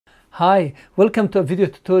Hi, welcome to a video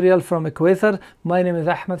tutorial from Equaser. My name is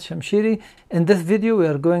Ahmed Shamshiri. In this video we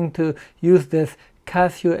are going to use this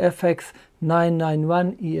Casio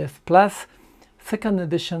FX-115ES PLUS second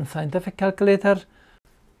edition scientific calculator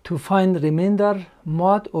to find remainder,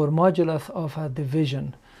 mod or modulus of a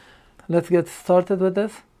division. Let's get started with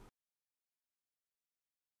this.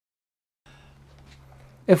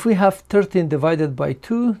 If we have 13 divided by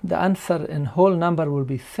 2, the answer in whole number will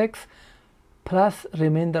be 6 plus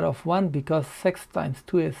remainder of 1, because 6 times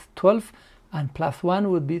 2 is 12 and plus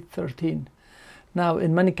 1 would be 13. Now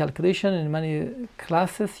in many calculation, in many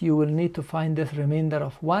classes, you will need to find this remainder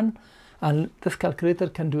of 1, and this calculator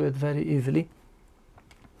can do it very easily.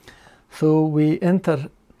 So we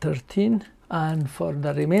enter 13, and for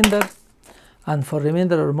the remainder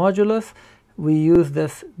or modulus, we use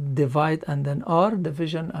this divide and then or,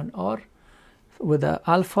 division and or. With the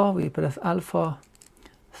alpha, we press alpha.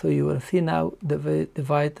 So you will see now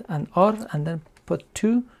divide and or, and then put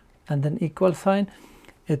 2 and then equal sign.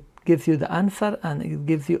 It gives you the answer, and it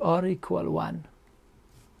gives you or equal 1.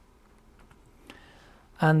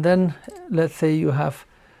 And then let's say you have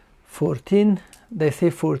 14. They say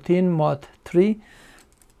 14 mod 3.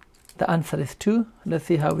 The answer is 2. Let's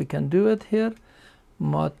see how we can do it here.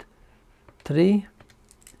 Mod 3,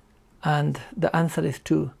 and the answer is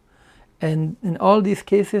 2. And in all these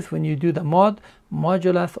cases, when you do the mod,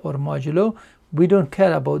 modulus or modulo, we don't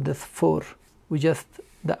care about this 4. We just,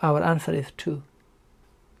 our answer is 2.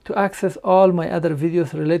 To access all my other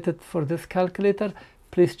videos related for this calculator,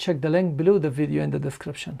 please check the link below the video in the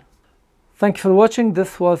description. Thank you for watching.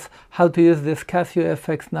 This was how to use this Casio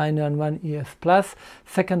FX-115ES PLUS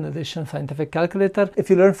second edition scientific calculator. If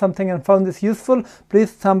you learned something and found this useful,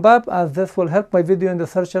 please thumb up, as this will help my video in the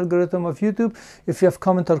search algorithm of YouTube. If you have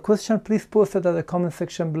comment or question, please post it at the comment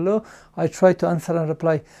section below. I try to answer and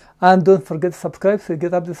reply. And don't forget to subscribe so you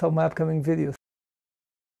get updates of my upcoming videos.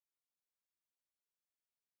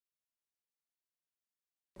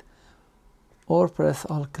 Or press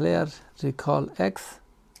all clear, recall X.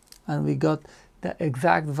 And we got the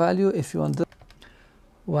exact value. If you want the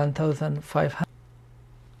 1500,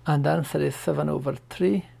 and the answer is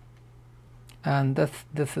 7/3, and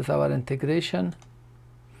this is our integration,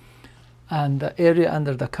 and the area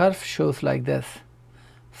under the curve shows like this.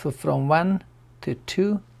 So from 1 to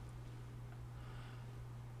 2,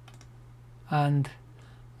 and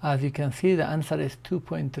as you can see, the answer is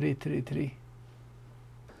 2.333.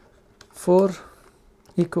 4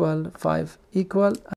 equal 5 equal